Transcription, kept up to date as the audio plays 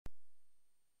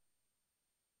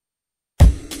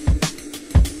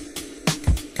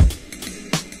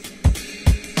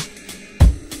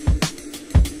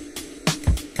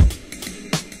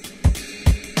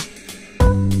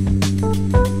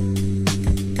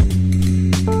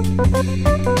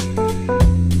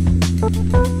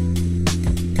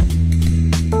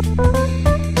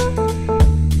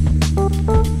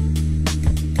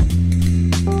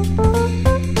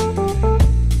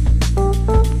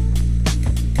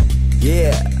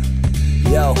Yeah,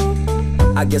 yo,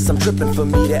 I guess I'm tripping for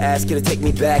me to ask you to take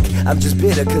me back. I'm just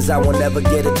bitter cause I won't ever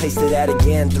get a taste of that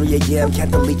again. 3 AM,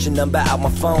 can't delete your number out my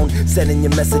phone. Sending you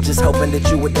messages hoping that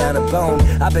you were down a bone.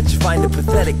 I bet you find it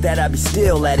pathetic that I be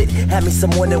still at it. Had me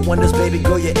someone that wonders, baby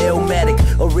girl, you're illmatic.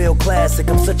 A real classic,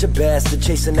 I'm such a bastard,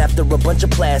 chasing after a bunch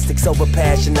of plastics over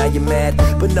passion. Now you're mad,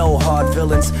 but no hard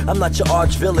feelings. I'm not your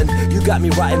arch villain. You got me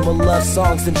writing more love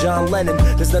songs than John Lennon.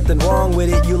 There's nothing wrong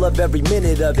with it, you love every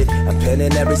minute of it. I'm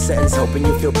penning every sentence, hoping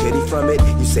you feel pity from it.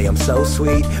 You say I'm so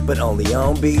sweet, but only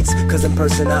on beats. Cause in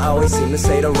person I always seem to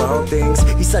say the wrong things.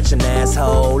 He's such an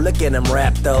asshole, look at him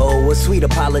rap though. A sweet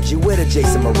apology with a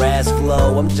Jason Mraz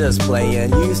flow. I'm just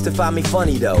playing, you used to find me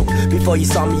funny though. Before you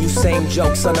saw me, you same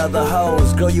jokes on other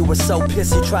hoes. Girl, you were so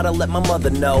pissed, you tried to let my mother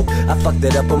know. I fucked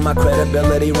it up with my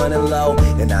credibility running low.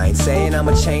 And I ain't saying I'm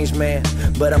a changed man,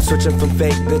 but I'm switching from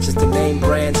fake bitches to name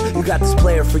brands. You got this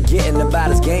player forgetting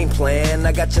about his game plan.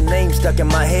 I got your name stuck in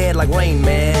my head like Rain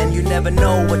Man. You never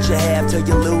know what you have till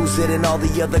you lose it. And all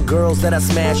the other girls that I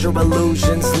smash are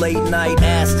illusions. Late night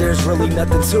ass, there's really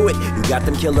nothing to it. You got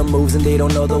them killer moves and they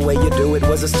don't know the way you do it.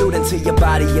 Was a student to your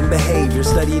body and behavior,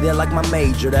 studied it like my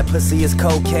major. That pussy is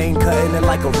cocaine, cutting it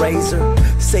like a razor.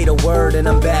 Say the word and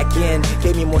I'm back in.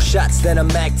 Gave me more shots than a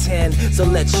Mac 10, so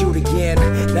let's shoot again.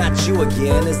 Not you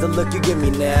again, is the look you give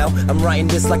me now. I'm writing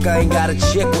this like I ain't got a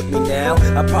chick with me now.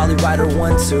 I'll probably write her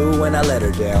 1, 2 when I let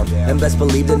her down. And best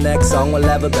believe the next song will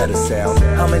have a better sound.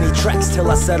 How many tracks till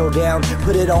I settle down?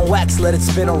 Put it on wax, let it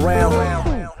spin around.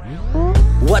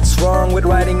 What's wrong with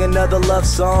writing another love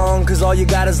song? Cause all you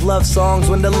got is love songs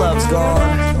when the love's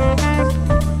gone.